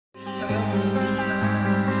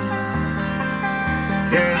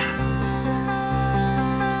Yeah.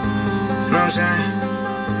 Know what I'm saying?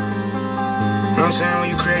 Know what I'm saying? When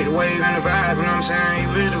you create the wave and the vibe, you know what I'm saying? You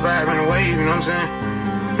is the vibe and the wave, you know what I'm saying?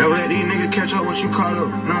 Never let these niggas catch up what you caught up, you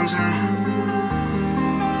know what I'm saying?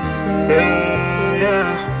 Yeah, yeah.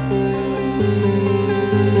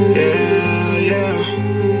 Yeah, yeah.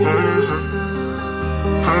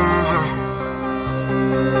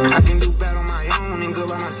 I can do bad on my own and good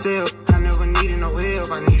by myself. I never needed no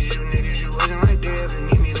help. I needed you niggas, you wasn't right there. If you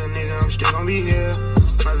need me, little nigga, I'm still gon' be here.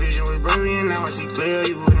 My vision was blurry and now I see clear.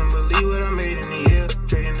 You wouldn't believe what I made in the year.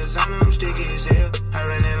 Trading designer, I'm sticky as hell. I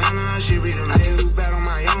ran Atlanta, I should read them. I can do bad on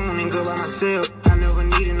my own and good by myself. I never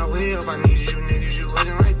needed no help. I needed you niggas, you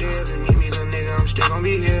wasn't right there. If you need me, little nigga, I'm still gon'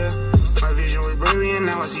 be here. My vision was blurry and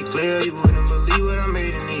now I see clear. You wouldn't believe what I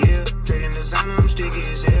made in the year. Trading designer, I'm sticky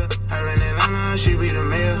as hell. I ran Atlanta, I should read the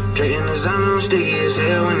mail. Trading designer, I'm sticky as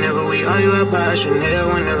hell. Whenever we argue, I buy a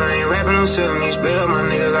Chanel. Whenever I ain't rapping, I'm selling these bills. My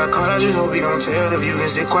nigga got caught, I just hope he don't tell. If you can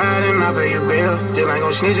sit quiet and I'll pay your bill. Still ain't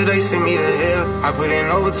gon' snitch if they send me to hell. I put in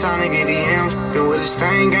overtime to get the M's. Been with the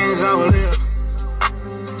same gangs I will live.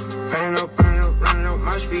 Running up,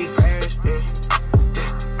 my speed fast, yeah.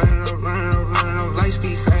 Running up, light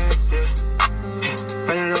speed fast, yeah.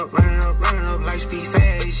 Running up, light speed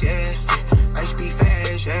fast, yeah. Light speed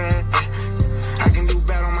fast, yeah. I can do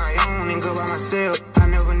bad on my own and good by myself. I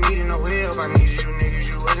never needed no help. I needed you niggas,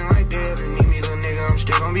 you wasn't right there. If you need me, little nigga, I'm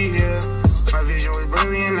still gon' be here. My vision was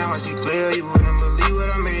blurry and now I see clear. You wouldn't believe what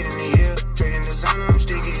I made in the year. Trading designer, I'm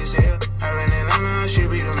sticky as hell. I ran Atlanta, I should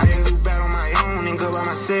read them. I can do bad on my own and good by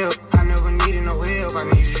myself. I never needed no help. I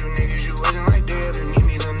needed you niggas, you wasn't right there. If you need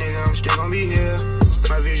me, little nigga, I'm still gon' be here.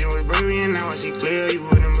 My vision was blurry and now I see clear. You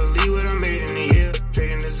wouldn't believe what I made in the year.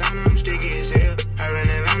 Trading designer, I'm sticky as hell. I ran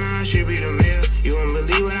Atlanta, I should be the mayor. You wouldn't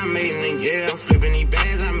believe what I made in the year. I'm flipping these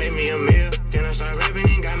bags, I made me a meal. Then I started rapping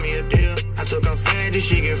and got me a deal. I took off fat, this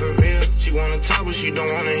shit get for real. She wanna talk, but she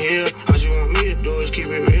don't wanna hear. All she want me to do is keep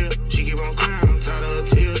it real. She keep on crying, I'm tired of her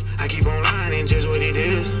tears. I keep on lying, ain't just what it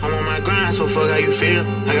is. I'm on my grind, so fuck how you feel.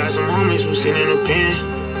 I got some homies who sit in the pen.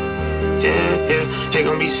 Yeah, they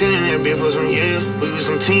gon' be sitting there bit for some years. We was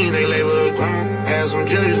some teens, they labeled us grown. Had some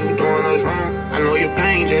judges who doing us wrong. I know your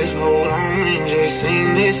pain, just hold on and just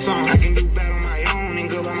sing this song. I can do bad on my own and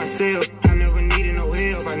good by myself. I never needed no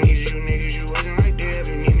help. I needed you niggas, you wasn't right there. If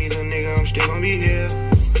you need me, little nigga, I'm still gon' be here.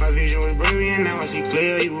 My vision was blurry and now I see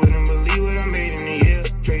clear. You wouldn't believe what I made in the year.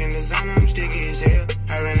 Trading designer, I'm sticky as hell.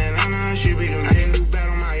 I ran Atlanta, I should be them. I can do bad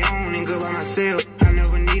on my own and good by myself. I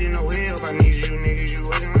never needed no help. I needed you niggas, you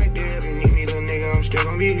wasn't right there. If you need me, little nigga, I'm still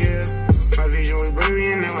gon' be here. My vision was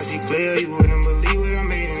blurry and now I see clear. You wouldn't believe what I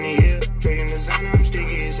made in the year. Trading designer, I'm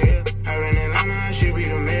sticky as hell. I ran Atlanta, I should be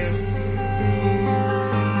the mayor.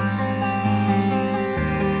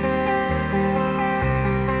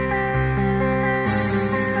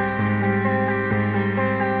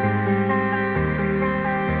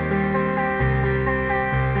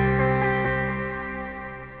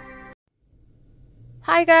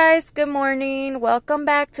 Hi guys, good morning. Welcome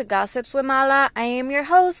back to Gossips with Mala. I am your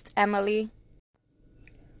host, Emily.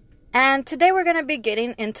 And today we're going to be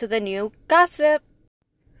getting into the new gossip.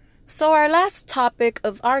 So our last topic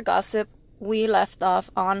of our gossip, we left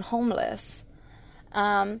off on homeless.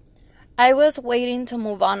 I was waiting to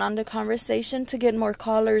move on the conversation to get more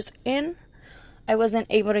callers in. I wasn't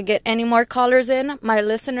able to get any more callers in. My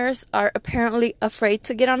listeners are apparently afraid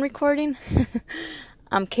to get on recording.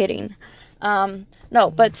 I'm kidding. No,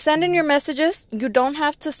 but send in your messages. You don't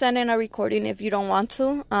have to send in a recording if you don't want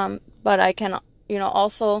to. But I can,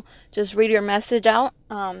 also just read your message out,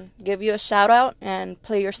 give you a shout out and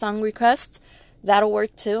play your song requests. That'll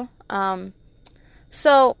work too.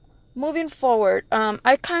 So moving forward,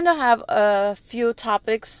 I kind of have a few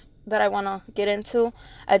topics that I want to get into.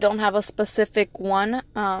 I don't have a specific one,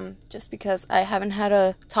 just because I haven't had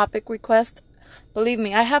a topic request. Believe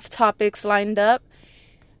me, I have topics lined up.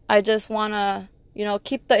 I just want to,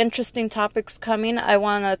 keep the interesting topics coming. I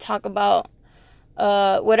want to talk about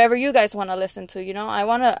whatever you guys want to listen to, I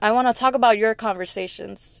want to talk about your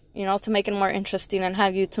conversations, to make it more interesting and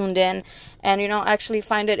have you tuned in and, actually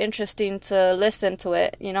find it interesting to listen to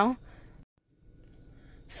it,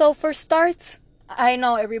 So for starts, I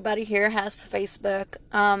know everybody here has Facebook.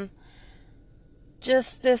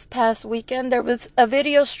 Just this past weekend, there was a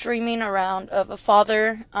video streaming around of a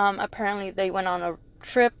father. Apparently they went on a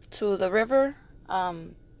trip to the river.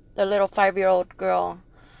 The little 5-year-old girl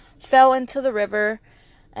fell into the river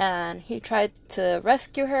and he tried to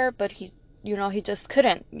rescue her, but he just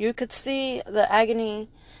couldn't. You could see the agony,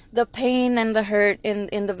 the pain and the hurt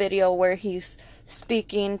in the video where he's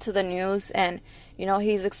speaking to the news and,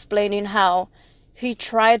 he's explaining how he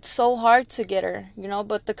tried so hard to get her,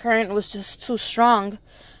 but the current was just too strong.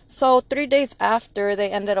 So 3 days after,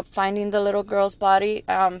 they ended up finding the little girl's body.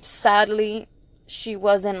 Sadly, she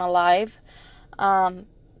wasn't alive. But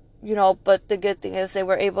the good thing is they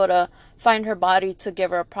were able to find her body to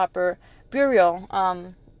give her a proper burial.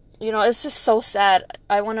 It's just so sad.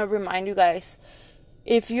 I want to remind you guys,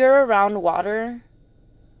 if you're around water,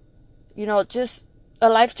 just a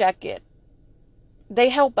life jacket. They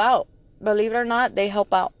help out. Believe it or not, they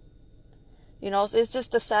help out. It's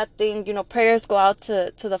just a sad thing. Prayers go out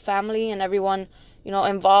to the family and everyone,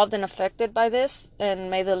 involved and affected by this.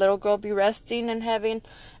 And may the little girl be resting in heaven.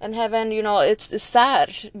 It's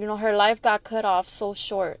sad. Her life got cut off so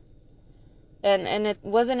short. And it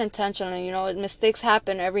wasn't intentional. Mistakes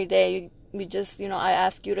happen every day. We just, I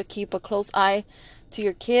ask you to keep a close eye to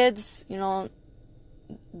your kids.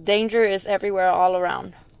 Danger is everywhere, all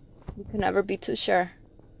around. You can never be too sure.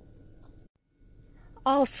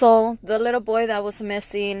 Also, the little boy that was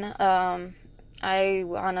missing, I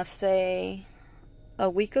want to say a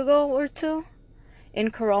week ago or two in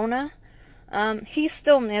Corona, he's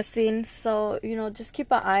still missing. So, just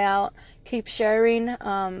keep an eye out. Keep sharing.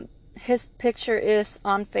 His picture is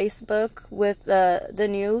on Facebook with the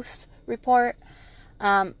news report.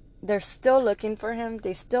 They're still looking for him.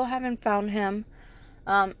 They still haven't found him.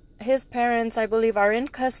 His parents, I believe, are in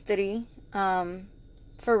custody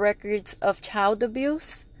for records of child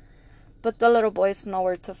abuse, but the little boy is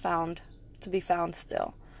nowhere to be found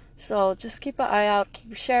still. So just keep an eye out,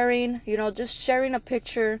 keep sharing. Just sharing a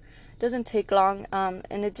picture doesn't take long,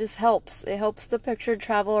 and it just helps. It helps the picture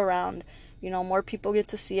travel around. More people get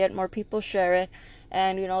to see it, more people share it,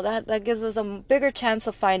 and that gives us a bigger chance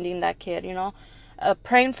of finding that kid.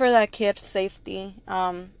 Praying for that kid's safety.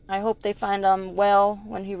 I hope they find him well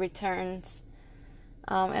when he returns,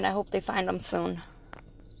 and I hope they find him soon.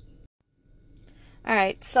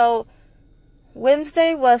 Alright, so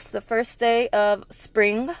Wednesday was the first day of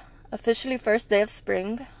spring, officially first day of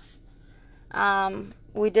spring.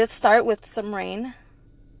 We did start with some rain,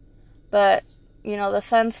 but the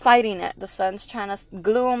sun's fighting it. The sun's trying to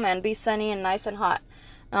gloom and be sunny and nice and hot.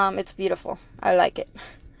 It's beautiful. I like it.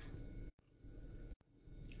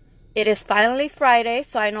 It is finally Friday,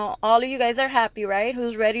 so I know all of you guys are happy, right?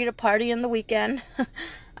 Who's ready to party in the weekend?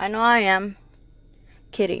 I know I am.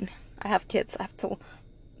 Kidding. I have kids I have to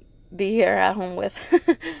be here at home with.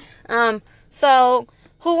 So,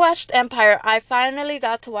 who watched Empire? I finally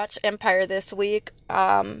got to watch Empire this week.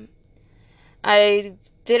 I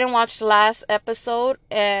didn't watch the last episode,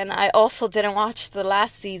 and I also didn't watch the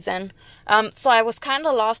last season. So I was kind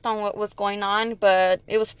of lost on what was going on, but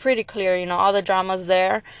it was pretty clear, all the drama's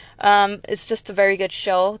there. It's just a very good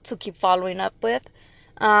show to keep following up with.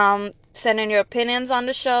 Send in your opinions on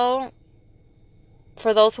the show.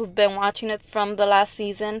 For those who've been watching it from the last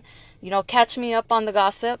season, catch me up on the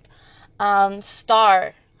gossip.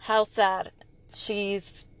 Star, how sad.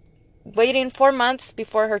 She's waiting 4 months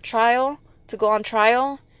before her trial to go on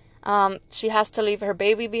trial. She has to leave her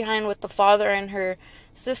baby behind with the father and her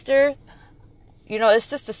sister. It's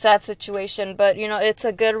just a sad situation, but it's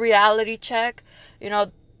a good reality check.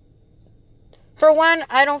 For one,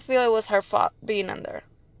 I don't feel it was her fault being in there.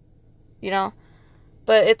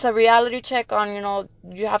 But it's a reality check on,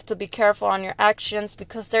 you have to be careful on your actions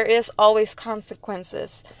because there is always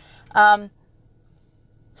consequences. So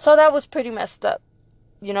that was pretty messed up.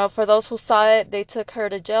 For those who saw it, they took her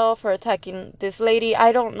to jail for attacking this lady.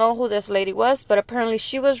 I don't know who this lady was, but apparently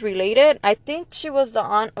she was related. I think she was the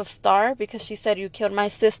aunt of Star because she said, "You killed my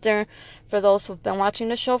sister." For those who've been watching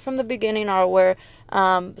the show from the beginning are aware,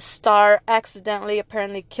 Star accidentally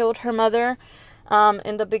apparently killed her mother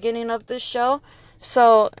in the beginning of this show.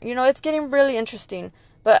 So, it's getting really interesting.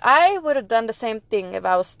 But I would have done the same thing if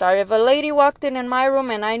I was Star. If a lady walked in my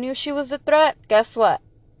room and I knew she was a threat, guess what?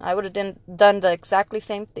 I would have done the exactly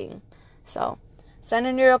same thing. So, send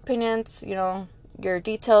in your opinions, your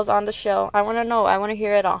details on the show. I want to know. I want to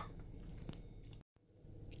hear it all.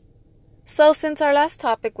 So, since our last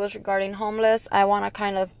topic was regarding homeless, I want to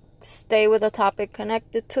kind of stay with a topic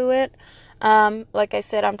connected to it. Like I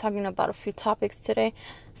said, I'm talking about a few topics today.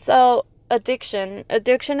 So, addiction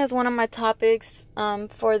is one of my topics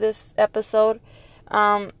for this episode.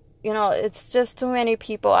 It's just too many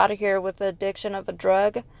people out here with the addiction of a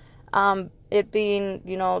drug, it being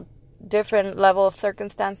different level of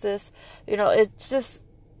circumstances. It's just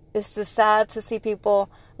sad to see people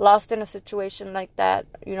lost in a situation like that.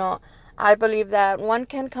 I believe that one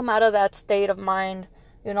can come out of that state of mind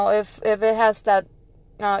if it has that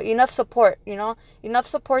enough support, enough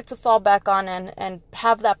support to fall back on and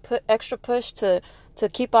have that extra push to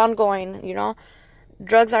keep on going.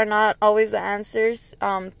 drugs are not always the answers.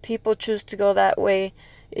 People choose to go that way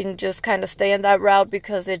and just kind of stay in that route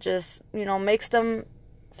because it just, makes them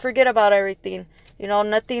forget about everything.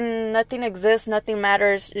 Nothing exists, nothing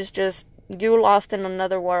matters. It's just you lost in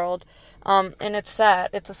another world. And it's sad.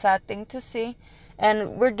 It's a sad thing to see.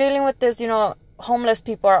 And we're dealing with this, homeless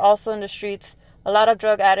people are also in the streets, a lot of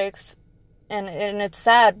drug addicts. And it's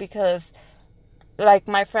sad because, like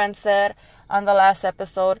my friend said on the last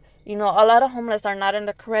episode, a lot of homeless are not in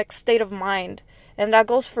the correct state of mind. And that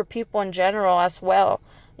goes for people in general as well.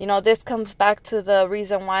 This comes back to the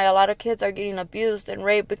reason why a lot of kids are getting abused and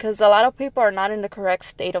raped, because a lot of people are not in the correct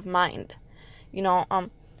state of mind.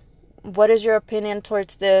 What is your opinion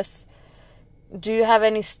towards this? Do you have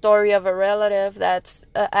any story of a relative that's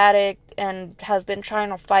an addict and has been trying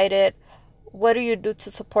to fight it? What do you do to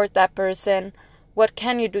support that person? What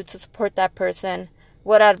can you do to support that person?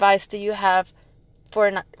 What advice do you have for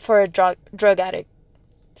a drug addict?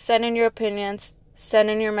 Send in your opinions. Send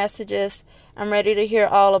in your messages. I'm ready to hear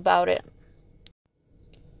all about it.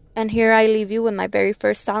 And here I leave you with my very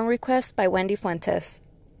first song request by Wendy Fuentes.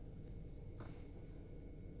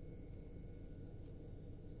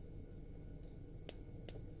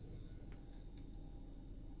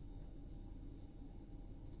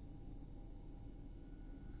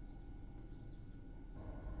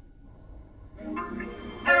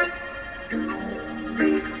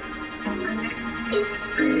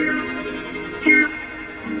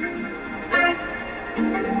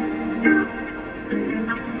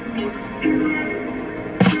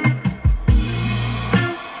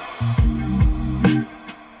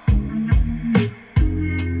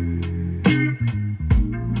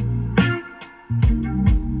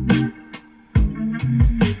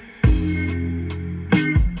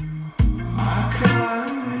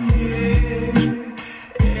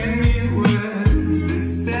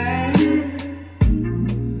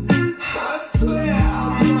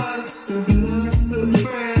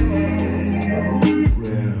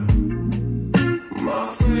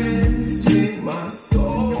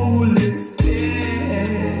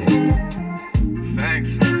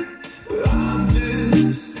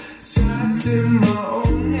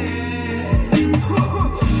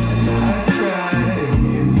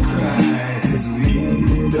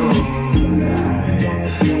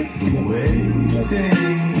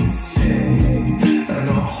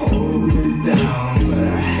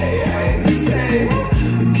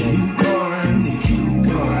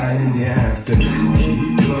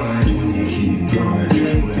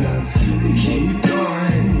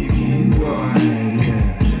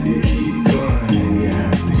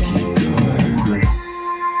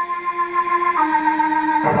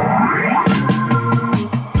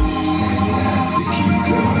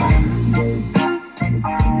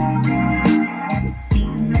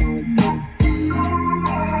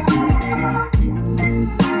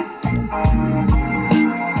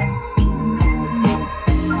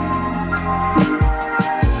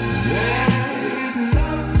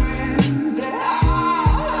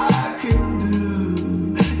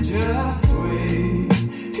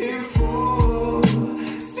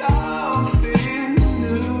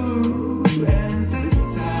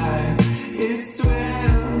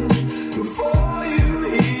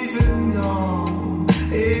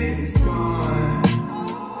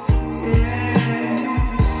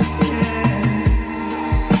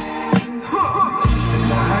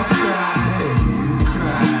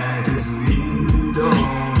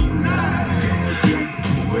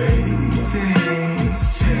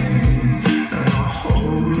 Things change.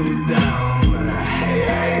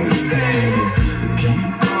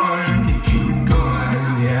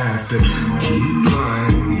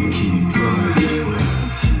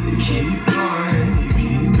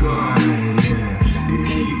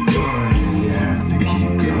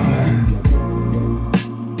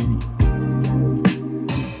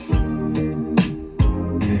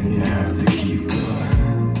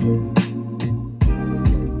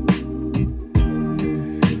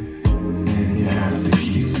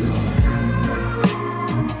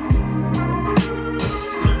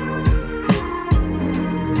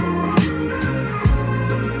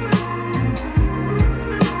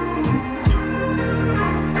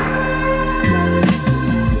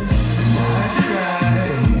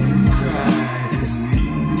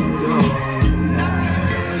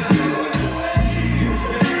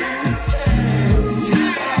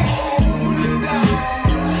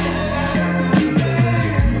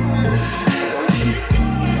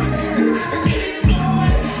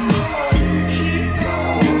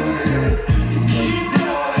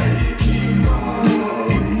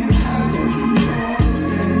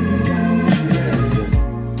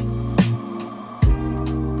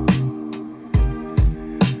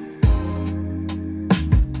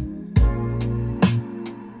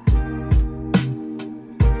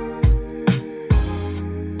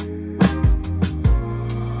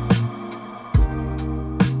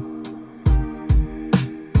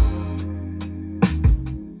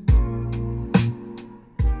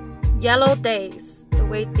 Yellow Days, the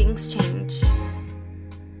way things change.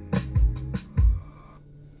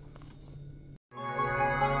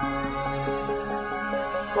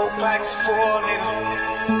 Go back for nigga.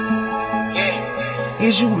 Yeah.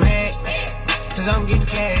 Is you mad? Cause I'm getting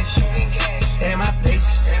cash. In my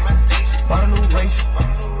place. Bought a new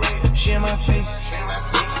Wraith. She in my face.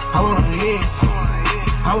 I want a head.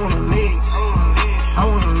 I want a legs. I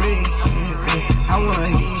want a leg. I want a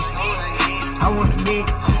head. I want a neck.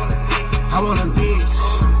 I want a legs.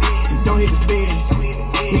 Don't hit the bed.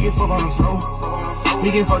 We can fuck on the floor. We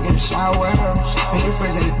can fuck in the shower. And your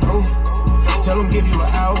friends at the door. Tell them give you an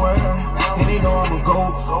hour, and they know I'm a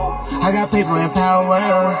GOAT. I got paper and power,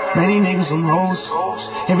 man, these niggas some hoes.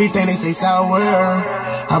 Everything they say sour.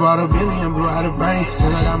 I bought $1 billion, blew out the brain.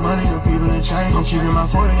 Since I got money, the people in chain. I'm keeping my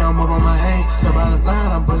 40, I'm up on my aim. Step out the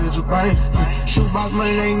line, I busted your brain. Shootbox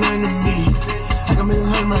money ain't nothing to me. I can make a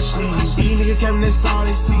hundred my sleeve. These niggas capping, that's all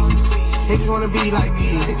they see. They just wanna be like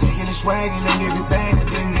me. They taking the swag and then give it back. I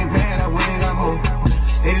didn't get mad, I went and got more.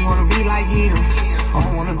 They just wanna be like him. I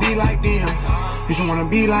don't wanna be like them. Just wanna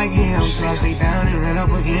be like him. Till I stay down and run up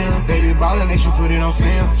again. Baby ballin', they should put it on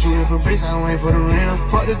film. Shooting for bricks, I don't wait for the rim.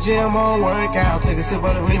 Fuck the gym, on workout. Take a sip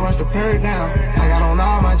of the lean, watch the perk down. I got on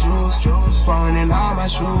all my jewels, falling in all my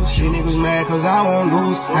shoes. These niggas mad cause I won't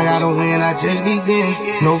lose. I gotta win, I just be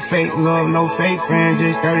winning. No fake love, no fake friend.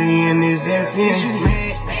 Just 30 in this FN. You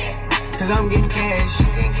mad? Cause I'm getting cash.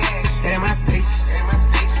 At my place.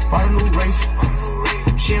 Bought a new Wraith.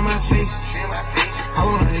 She in my face. I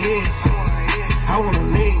want a head, I want a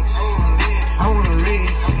legs, I want a leg,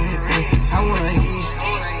 I want a head,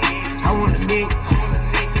 I want a neck,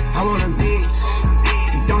 I want a legs.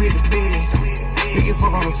 Don't hit the bed, we can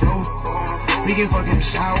fuck on the floor, we can fuck in the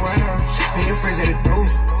shower, and your friends at the door.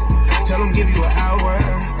 Tell them give you an hour,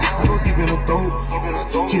 I go deep in the throat,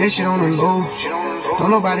 keep that shit on the low, don't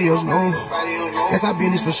nobody else know. That's our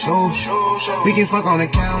business for sure. We can fuck on the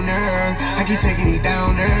counter. I keep taking these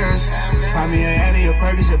downers. Buy me a Addy, a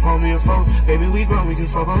Percocet, pull me a phone. Baby, we grown, we can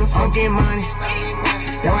fuck on the phone. I'm getting money.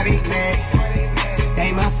 That's why they mad. That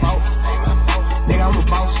ain't my fault. Nigga, I'm a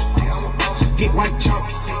boss. Get white chalk.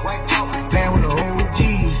 Playing with the OG.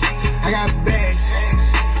 I got bags.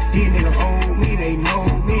 These niggas owe me, they know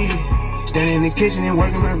me. Standing in the kitchen and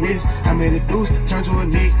working my wrist. I made a deuce, turn to a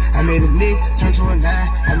nick. I made a nick, turn to a 9.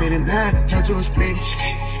 I made a 9, turn to a split.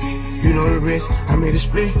 You know the rest. I made a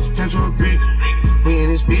split, turn to a brick. We in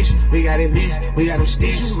this bitch, we got it lit. We got them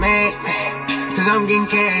sticks, mad. Cause I'm getting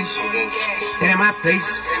cash. And in my place.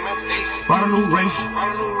 Bought a new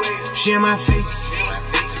Wraith. She in my face.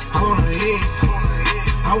 I want a head.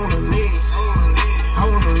 I want a legs. I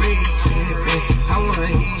want a leg. I want a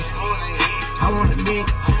head. I want a neck.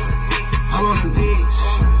 I want the legs.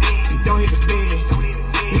 Don't hit the bed.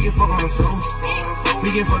 We can fuck on the floor. We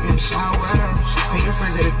can fuck in the shower. And your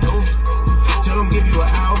friends at the door. Tell them give you an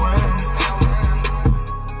hour.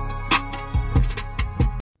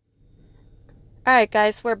 Alright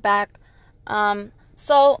guys, we're back.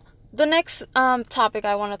 So the next topic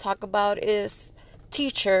I want to talk about is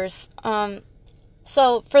teachers.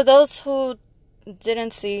 So for those who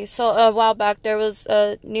didn't see, so a while back there was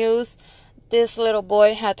news. This little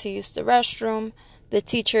boy had to use the restroom. The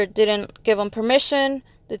teacher didn't give him permission.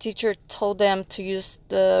 The teacher told them to use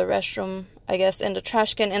the restroom, I guess, in the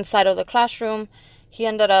trash can inside of the classroom. He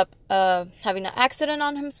ended up having an accident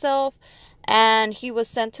on himself, and he was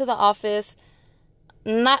sent to the office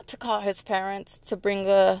not to call his parents to bring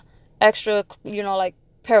a extra, like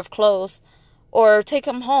pair of clothes or take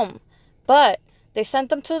him home. But they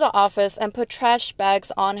sent him to the office and put trash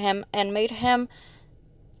bags on him and made him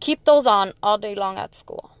keep those on all day long at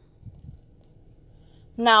school.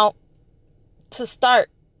 Now, to start,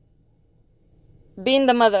 being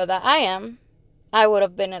the mother that I am, I would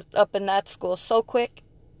have been up in that school so quick.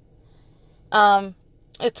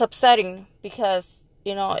 It's upsetting because,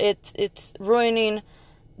 it's ruining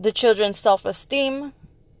the children's self-esteem.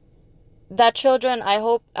 That children, I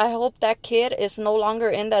hope that kid is no longer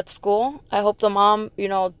in that school. I hope the mom,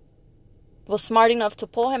 was smart enough to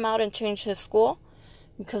pull him out and change his school,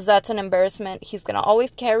 because that's an embarrassment he's going to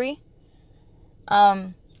always carry.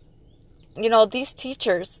 These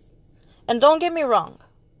teachers, and don't get me wrong,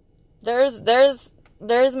 there's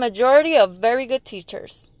majority of very good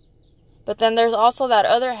teachers, but then there's also that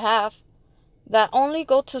other half that only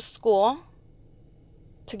go to school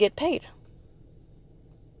to get paid.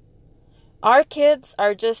 Our kids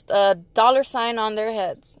are just a dollar sign on their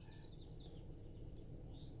heads,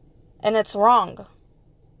 and it's wrong.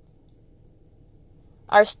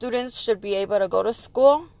 Our students should be able to go to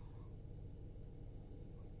school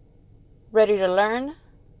ready to learn,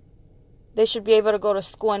 They should be able to go to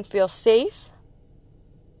school and feel safe.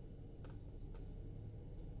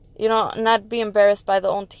 Not be embarrassed by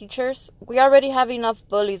their own teachers. We already have enough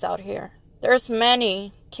bullies out here. There's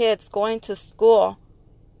many kids going to school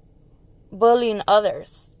bullying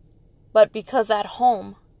others. But because at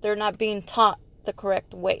home, they're not being taught the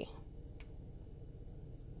correct way.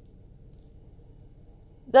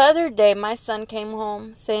 The other day, my son came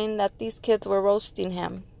home saying that these kids were roasting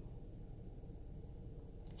him.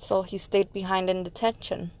 So he stayed behind in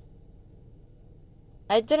detention.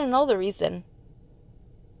 I didn't know the reason.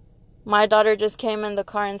 My daughter just came in the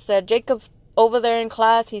car and said, Jacob's over there in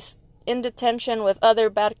class. He's in detention with other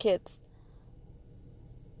bad kids.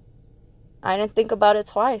 I didn't think about it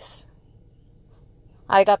twice.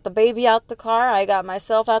 I got the baby out the car. I got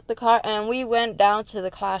myself out the car. And we went down to the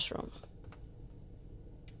classroom.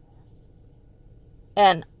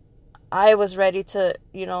 And I was ready to,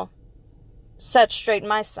 set straight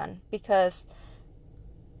my son. Because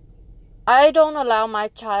I don't allow my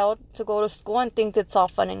child to go to school and think it's all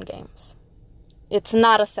fun and games. It's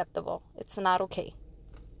not acceptable. It's not okay.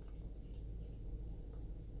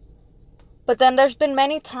 But then there's been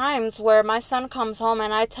many times where my son comes home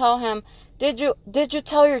and I tell him, did you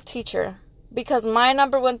tell your teacher? Because my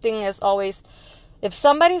number one thing is always, if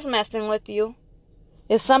somebody's messing with you,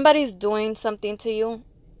 if somebody's doing something to you,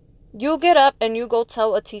 you get up and you go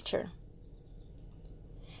tell a teacher.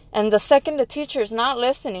 And the second the teacher is not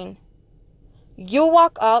listening, you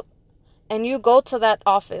walk up and you go to that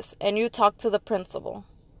office and you talk to the principal.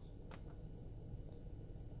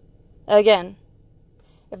 Again,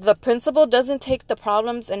 if the principal doesn't take the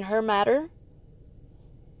problems in her matter,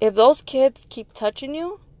 if those kids keep touching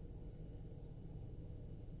you,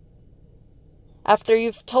 after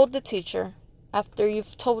you've told the teacher, after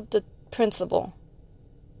you've told the principal,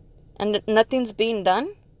 and nothing's being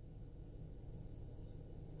done,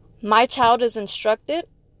 my child is instructed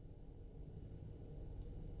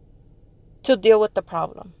to deal with the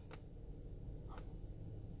problem.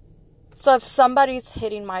 So if somebody's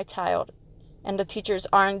hitting my child and the teachers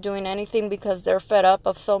aren't doing anything because they're fed up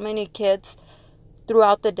of so many kids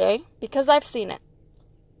throughout the day, because I've seen it.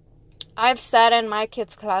 I've sat in my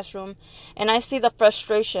kids' classroom and I see the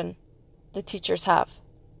frustration the teachers have.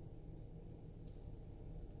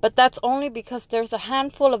 But that's only because there's a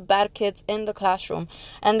handful of bad kids in the classroom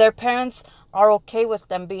and their parents are okay with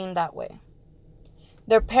them being that way.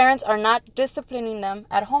 Their parents are not disciplining them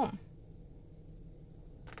at home.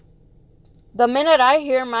 The minute I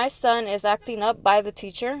hear my son is acting up by the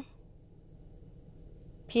teacher,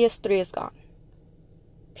 PS3 is gone.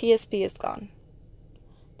 PSP is gone.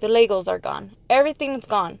 The Legos are gone. Everything is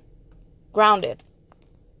gone. Grounded.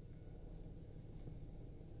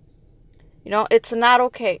 It's not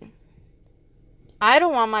okay. I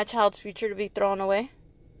don't want my child's future to be thrown away.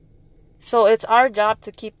 So it's our job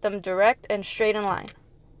to keep them direct and straight in line.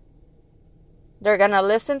 They're going to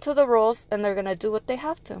listen to the rules and they're going to do what they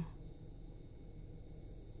have to.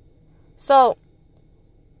 So,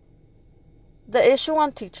 the issue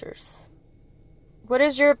on teachers. What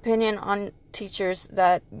is your opinion on teachers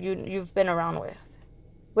that you've been around with?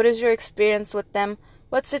 What is your experience with them?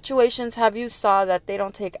 What situations have you saw that they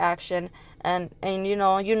don't take action and you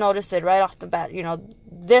notice it right off the bat,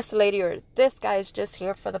 this lady or this guy is just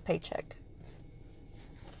here for the paycheck.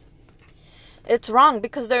 It's wrong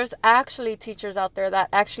because there's actually teachers out there that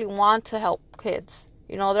actually want to help kids.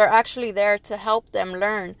 They're actually there to help them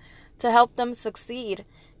learn, to help them succeed,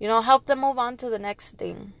 help them move on to the next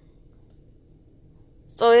thing.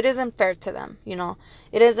 So it isn't fair to them,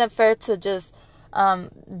 It isn't fair to just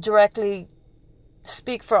directly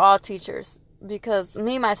speak for all teachers. Because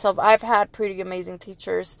me, myself, I've had pretty amazing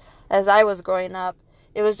teachers as I was growing up.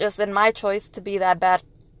 It was just in my choice to be that bad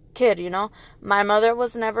kid, My mother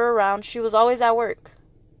was never around. She was always at work.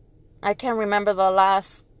 I can't remember the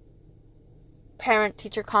last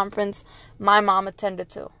parent-teacher conference my mom attended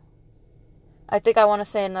to. I think I want to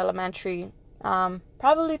say in elementary,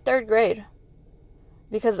 probably 3rd grade.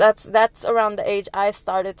 Because that's around the age I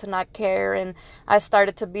started to not care and I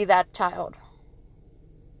started to be that child.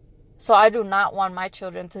 So I do not want my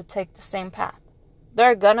children to take the same path.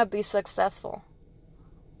 They're gonna be successful.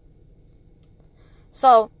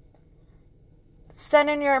 So, send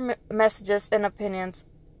in your messages and opinions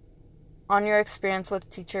on your experience with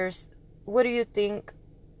teachers. What do you think?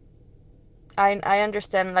 I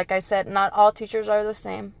understand, like I said, not all teachers are the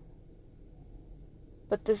same.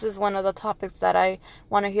 But this is one of the topics that I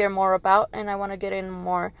want to hear more about, and I want to get in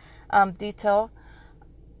more detail.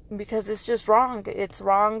 Because it's just wrong. It's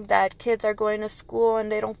wrong that kids are going to school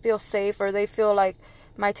and they don't feel safe, or they feel like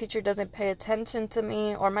my teacher doesn't pay attention to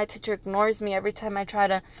me, or my teacher ignores me every time I try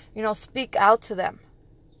to, speak out to them.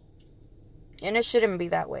 And it shouldn't be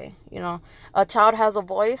that way. A child has a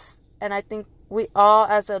voice, and I think we all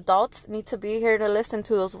as adults need to be here to listen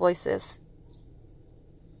to those voices.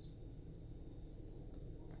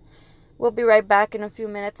 We'll be right back in a few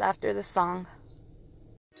minutes after the song.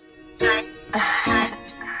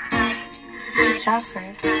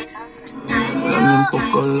 I'm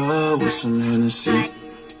poco love with some Hennessy.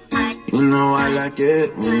 You know I like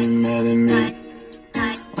it when you're mad at me.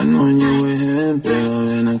 I know you with him, pero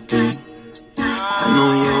ven aquí. I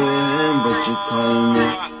know you with him, but you calling me.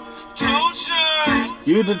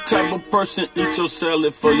 You the type of person eat your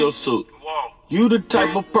salad for your soup. You the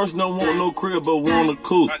type of person don't want no crib but want a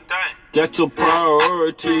coupe. Got your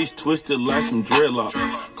priorities twisted like some dreadlocks.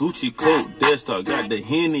 Gucci coat, Death Star, got the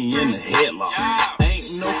Henny in the headlock.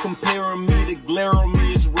 Ain't no comparing me, the glare on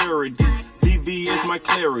me is rarity. VV is my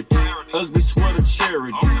clarity, ugly sweater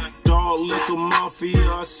charity. Dog liquor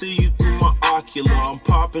mafia, I see you through my ocular. I'm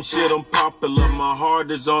popping shit, I'm popular, my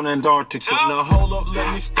heart is on Antarctica. Now hold up,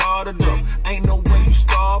 let me start it up. Ain't no way you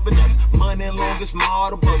starving us. Money long as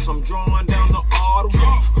my bus, I'm drawing down the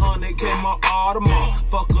Ottawa. 100K my Audemars,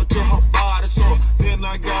 fuck her to her body sore. Then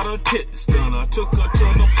I got her tits done, I took her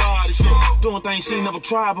to the body store. Doing things she never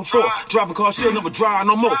tried before. Driving cars she'll never drive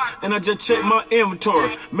no more. And I just checked my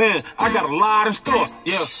inventory. Man, I got a lot in store.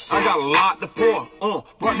 Yeah, I got a lot to pour.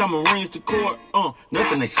 Brought down Marines to court.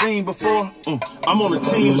 Nothing they seen before. I'm on the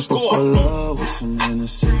team to score. Love with some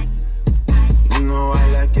Hennessy. You know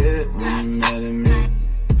I like it when you're mad at me.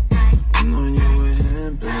 I know you with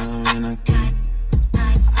him, but I can't.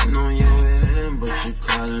 I know you with him, but you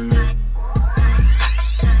calling me.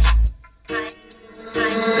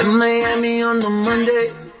 In Miami on the Monday.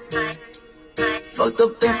 Fucked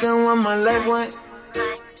up thinking where my life went.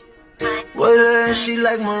 With her and she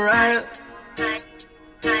like Mariah.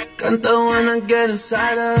 Canta when I get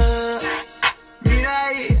inside her. Mira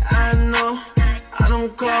ahí, I know. I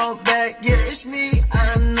don't call back, yeah, it's me,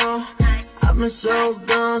 I know. I've been so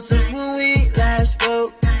gone since when we last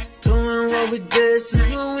spoke. Doing what we did since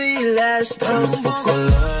when we last spoke. I'm un poco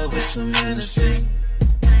love with some Hennessy.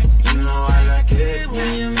 You know I like it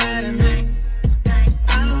when you're mad at me.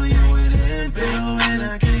 I know you with him, pero ven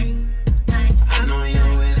aquí. I know you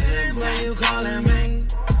with him, but you calling me.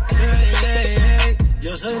 Hey, hey, hey.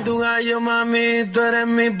 Yo soy tu gallo, mami, tú eres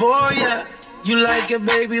mi boya. You like it,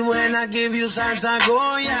 baby, when I give you salsa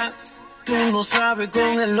Goya. Tú no sabes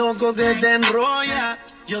con el loco que te enrolla.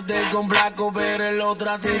 Yo te complaco, pero el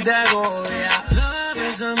otro a ti te agoya. Love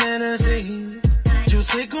is a Hennessy. Yo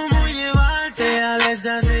sé cómo llevarte al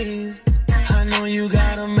éxtasis. I know you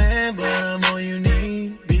got a man, but I'm all you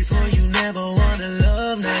need. Before you never wanted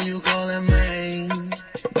love, now you calling me.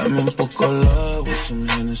 Dame un poco love with some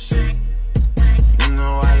Hennessy. You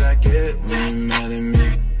know I like it when you're mad at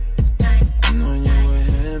me. I know you with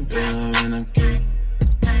him, pero ven aquí.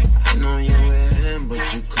 I know you with him,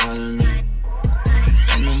 but you calling me.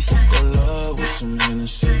 Dame un poco love with some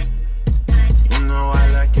Hennessy. You know I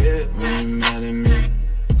like it when you're mad at me.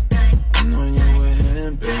 I know you with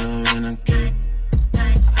him, pero ven aquí.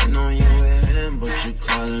 I know you with him, but you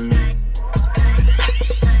calling me.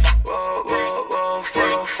 Whoa, whoa, whoa,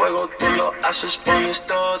 fuego, fuego, tú lo haces, pones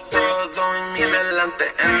todo, todo en mi delante.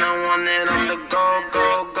 And I want it on the go,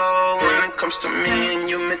 go, go. When it comes to me and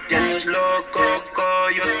you me tienes loco, go.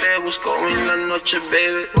 Yo te busco en la noche,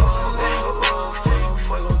 baby. Whoa, whoa, whoa, fuego,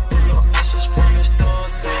 fuego, tú lo haces, pones todo,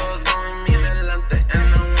 todo en mi delante.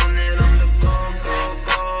 And I want it on the go, go,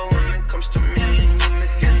 go. When it comes to me and you me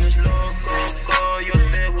tienes loco, go. Yo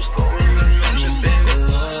te busco en la noche, baby.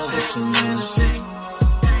 Love is some Hennessy.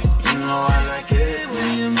 You know I like it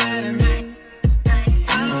when you're mad at me.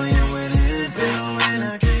 I know you with him, pero ven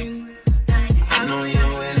aquí. I know you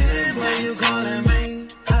with him, but you calling me.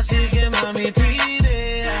 Así que mami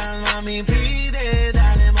pide, mami pide,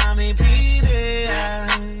 dale mami pide.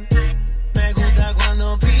 Me gusta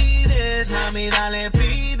cuando pides, mami dale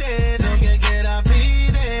pide, lo que quiera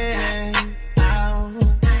pide. Oh.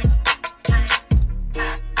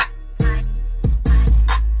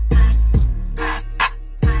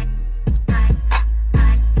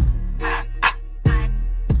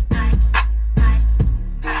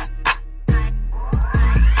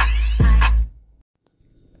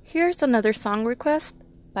 Here's another song request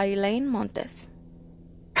by Elaine Montes.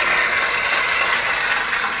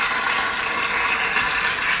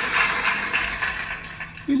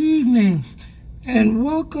 Good evening and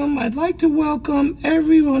welcome. I'd like to welcome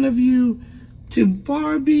every one of you to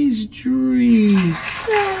Barbie's Dreams.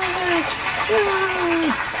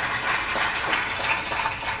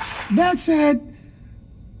 That said,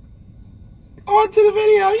 On to the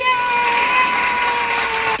video. Yeah!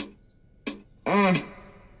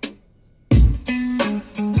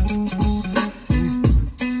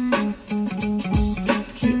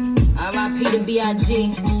 R.I.P. to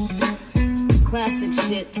B.I.G. Classic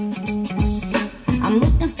shit. I'm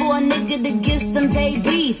looking for a nigga to give some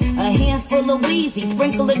babies, a handful of Weezy,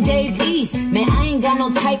 sprinkle of Dave East. Man, I ain't got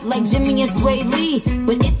no type like Jimmy and Sway Lee's,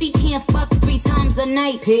 but if he can't fuck 3 times a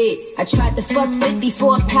night, peace. I tried to fuck 50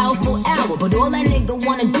 for a powerful hour, but all that nigga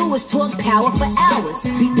wanna do is talk power for hours.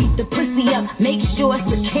 Beat the pussy up, make sure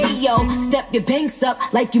it's a KO. Step your banks up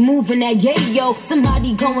like you moving that yayo.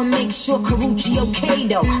 Somebody go and make sure Karuchi okay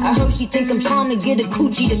though. I heard she think I'm trying to get a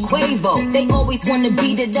coochie to Quavo. They always wanna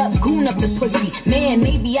beat it up, goon up the pussy. Man,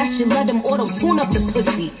 maybe I should let them auto-tune up the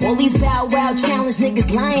pussy. All these Bow Wow challenge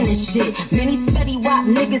niggas lying and shit. Many Spetty Wap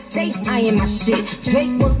niggas stay eyeing my shit.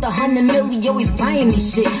 Drake worth 100 million, always buying me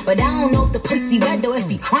shit. But I don't know if the pussy red or if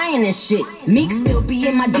he crying and shit. Meek still be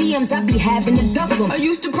in my DMs, I be having to duck him. I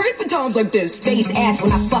used to pray for times like this. Face ass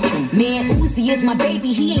when I fuck him. Man, Uzi is my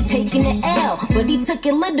baby, he ain't taking the L. But he took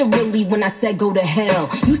it literally when I said go to hell.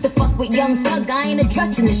 Used to fuck with Young Thug, I ain't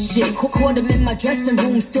addressing this shit. Caught him in my dressing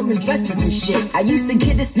room, still in dresses and shit. I used to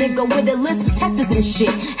get this nigga with a list of testers and shit.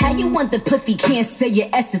 How you want the pussy, can't say your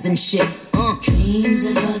S's and shit. Dreams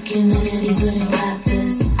of fucking one of these little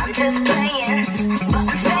rappers. I'm just playing, but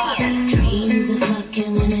I'm saying. Dreams of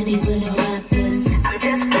fucking one of these little rappers. I'm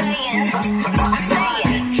just playing, but I'm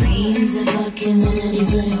saying. Dreams of fucking one of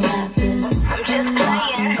these little rappers. I'm just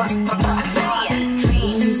playing, but I'm saying.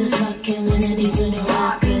 Dreams of fucking one of these little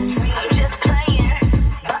rappers. I'm just playing,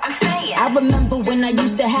 but I'm saying. I remember when I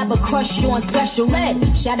used to have a crush on Special Ed.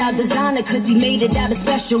 Shout out Designer cause he made it out of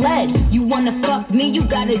Special Ed. You wanna fuck me, you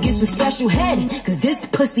gotta get some special head. Cause this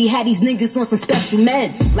pussy had these niggas on some special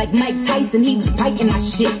meds. Like Mike Tyson, he was biting my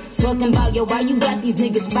shit. Talking about, yo, why you got these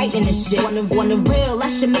niggas fighting this shit? On the real, I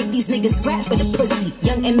should make these niggas scrap for the pussy.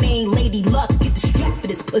 Young and main Lady Luck, get the strap for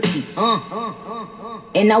this pussy.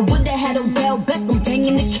 And I would've had Odell Beckham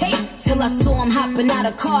banging the cake. Till I saw him hopping out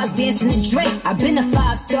of cars, dancing to Drake. I been a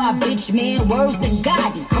 5-star bitch, man, word to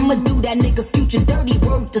Gotti. I'ma do that nigga Future dirty,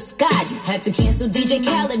 word to Scotty. Had to cancel DJ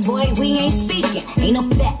Khaled, boy, we ain't speaking. Ain't no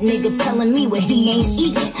fat nigga telling me what he ain't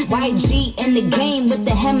eating. YG in the game with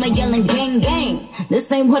the hammer yelling gang gang.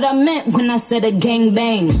 This ain't what I meant when I said a gang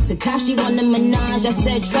bang. Takashi on the Minaj, I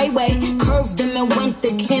said Treyway. Curved him and went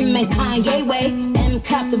to Kim and Kanye way. M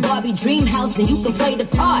cop the Barbie dream house, and you can play the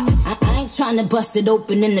part. I ain't tryna bust it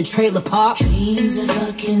open in the trailer park. Dreams of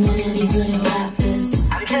fucking one of these little rappers.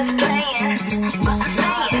 I'm just playing, but I'm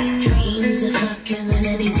saying. Dreams of fucking one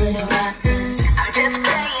of these little rappers. I'm just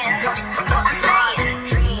playing, but I'm saying.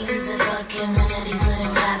 Dreams of fucking one of these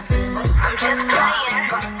little rappers. I'm just playing,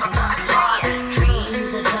 but I'm saying.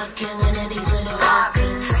 Dreams of fucking one of these little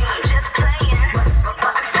rappers. I'm just playing, but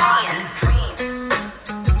I'm saying.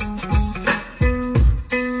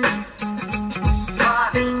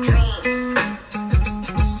 Barbie dream.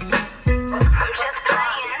 I'm just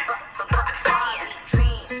playing, but I'm saying.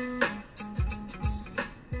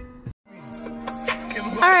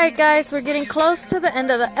 Alright, guys, we're getting close to the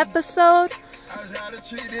end of the episode.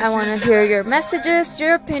 I want to hear your messages,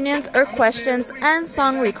 your opinions, or questions, and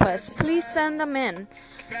song requests. Please send them in.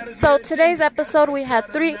 So today's episode, we had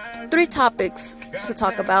three topics to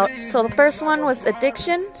talk about. So the first one was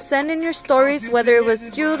addiction. Send in your stories, whether it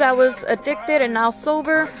was you that was addicted and now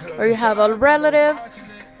sober, or you have a relative.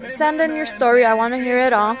 Send in your story. I want to hear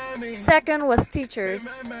it all. Second was teachers.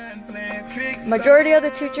 Majority of the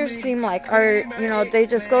teachers seem like they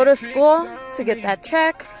just go to school to get that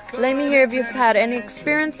check. Let me hear if you've had any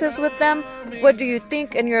experiences with them. What do you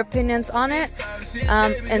think and your opinions on it?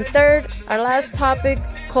 And third, our last topic,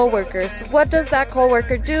 coworkers. What does that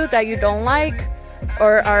coworker do that you don't like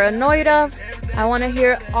or are annoyed of? I want to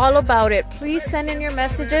hear all about it. Please send in your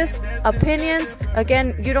messages, opinions.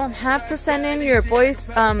 Again, you don't have to send in your voice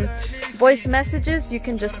messages. You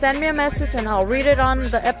can just send me a message and I'll read it on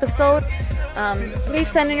the episode. Please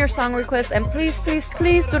send in your song requests, and please, please,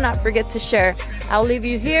 please do not forget to share. I'll leave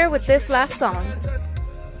you here with this last song.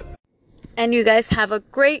 And you guys have a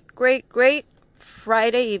great, great, great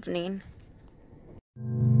Friday evening.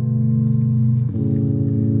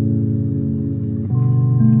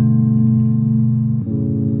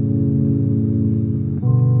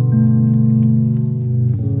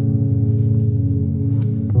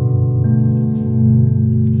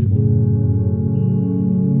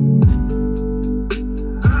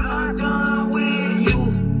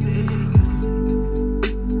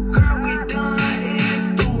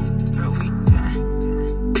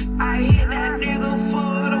 I hit that nigga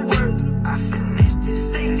for the work.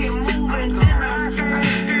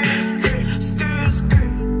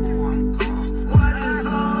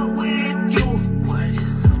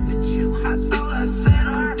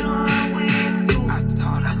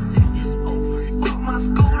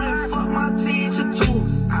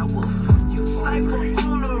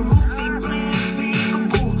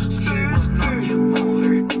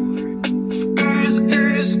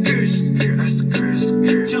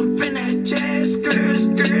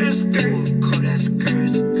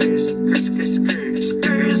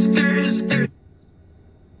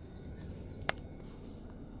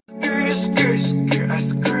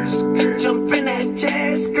 that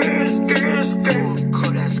jazz, skirt, skirt, skirt.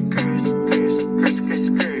 Call that skirt, skirt, skirt, skirt,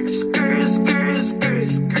 skirt. Skirt, skirt,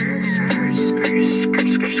 skirt,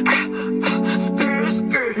 skirt, skirt,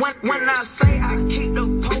 skirt. When I say I kick the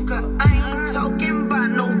poker, I ain't talking about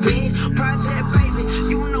no beans. Project baby,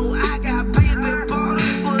 you know I got baby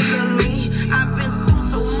ballers for the lean. I've been through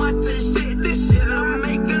so much of shit, this shit'll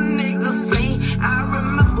make a nigga sing. I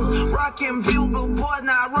remember rocking bugle boys,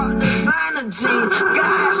 now I rock designer jeans.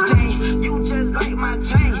 God dang, you just like my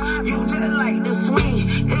chain, you just like the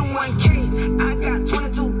swing. In 1K, I got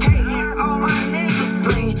 22K and all my niggas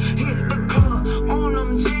bling. Hit the club on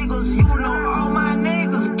them jiggles, you know all my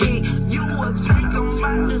niggas geek. You would think I'm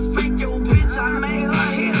about to spank your bitch, I made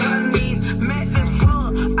her hit her knees. Met this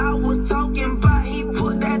plug, I was talking about, he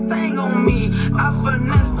put that thing on me. I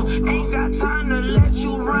finessed him, ain't got time to let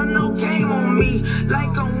you run no game on me.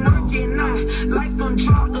 Like I'm working out, life done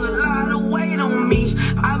dropped a lot of weight on me.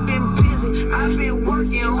 I've been busy, I've been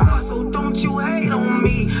working hard, so don't you hate on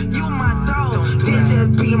me. You my dog, then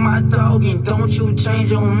just be my dog, and don't you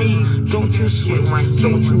change on me. Don't you switch,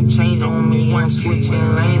 don't you change on me. I'm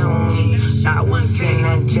switching lanes on me. I was in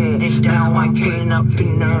that jet, now I'm putting up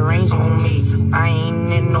in the range on me. I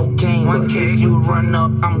ain't in no game, but if you run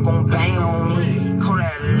up, I'm gon' bang on me. Call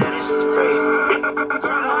that lettuce spray.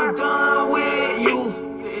 Girl, I'm done with you.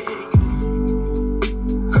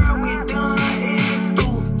 Girl, we done, it's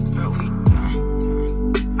through. Girl, we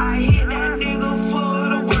done. I hit that nigga for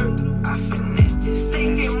the work. I finessed this, they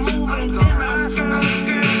get moving, then I skirt,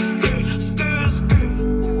 skirt, skirt, skirt, skirt.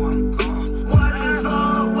 Ooh, I'm gone. What is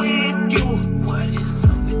up with you? What is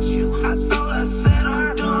up with you? I thought I said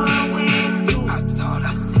I'm done with you. I thought I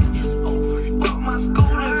said it's over. Fuck my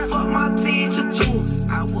school and fuck my teacher too.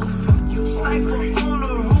 I will fuck you. Sniper on the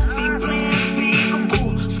roof, he playing peekaboo.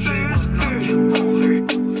 Skirt, skirt, you over.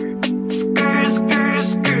 Skirt, skirt,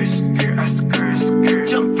 skirt, skirt, I skirt, skirt.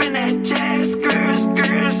 Jump in that jazz, skirt,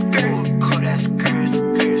 skirt, skirt. Call that skirt,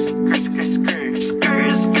 skirt, skirt, skirt, skirt.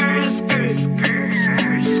 Skirt, skirt, skirt, skirt.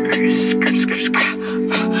 Skirt,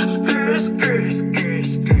 skirt, skirt, skirt. Skirt, skirt, skirt,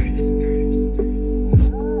 skirt.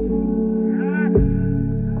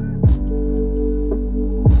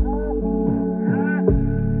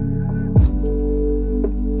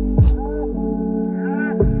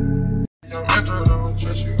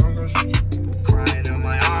 Crying in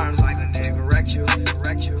my arms like a nigga wrecked you,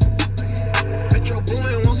 wrecked you. Metro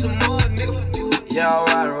Boomin want some more, nigga. Yeah,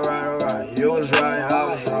 alright. You was right, I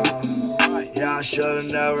was wrong. Yeah, I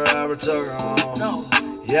should've never ever took her home.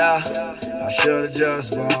 Yeah, I should've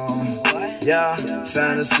just blown. Yeah,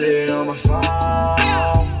 fantasy on my phone.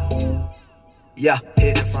 Yeah,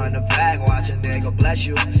 hit it from the back, watch a nigga bless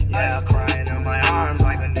you. Yeah, crying in my arms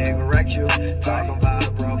like a nigga wrecked you. Talking about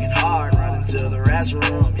a broken heart, running to the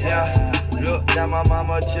restroom. Yeah, look at my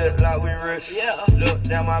mama chick like we rich. Yeah, look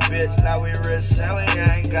at my bitch like we rich. Say we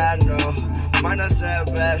ain't got no money, said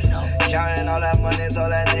best. Counting all that money,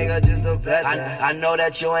 told that nigga just to bet that. I know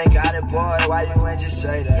that you ain't got it, boy, why you ain't just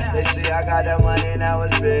say that? They see I got that money, now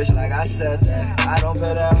it's bitch, like I said that. I don't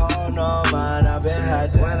pay that hoe no mind, I been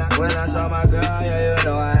had that. When I saw my girl, yeah, you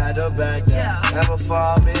know I had to back that. Never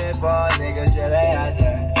for me, for niggas, yeah, they had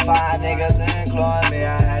that. 5 niggas including me,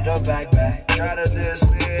 I had to back. Try to diss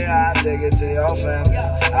me, I take it to your family.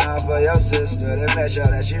 I for your sister, then make sure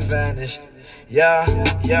that she vanished. Yeah,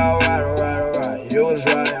 alright. You was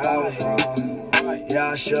right, I was wrong.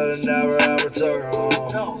 Yeah, I should've never ever took her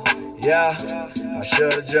home. Yeah, I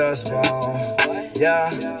should've just blown. Yeah,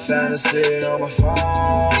 fantasy on my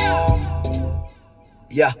phone.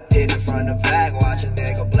 Yeah, hit it from the back, watch a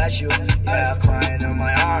nigga bless you. Yeah, crying in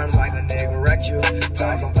my arms like a nigga wrecked you.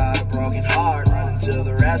 Talking about a broken heart, running to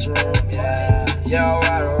the restroom. Yeah,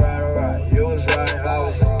 alright. You was right, I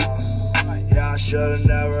was wrong. Yeah, I should've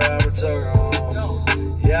never ever took her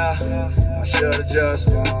home. Yeah, I should've just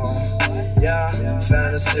blown. Yeah,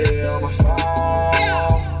 fantasy on my phone.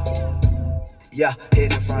 Yeah,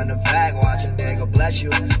 hit it from the back, watch a nigga bless you.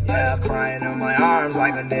 Yeah, crying in my arms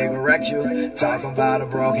like a nigga wrecked you. Talking about a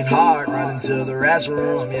broken heart, running to the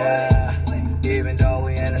restroom. Yeah, even though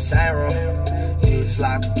we in the same room, you just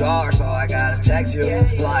locked the door, so I gotta text you.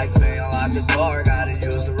 Like, babe, unlock the door, gotta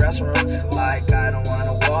use the restroom. Like, I don't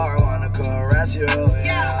wanna war, wanna caress you.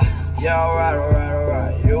 Yeah,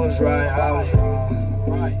 alright. You was right, I was wrong.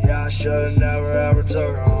 Yeah, I should've never ever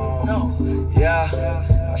took her home. Yeah,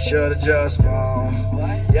 I should've just blown.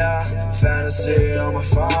 Yeah, fantasy on my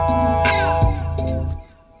phone.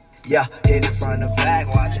 Yeah, hit it from the back,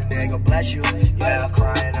 watch a nigga bless you. Yeah,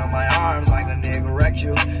 crying in my arms like a nigga wrecked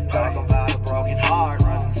you. Talking about a broken heart,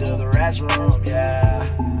 running to the restroom. Yeah.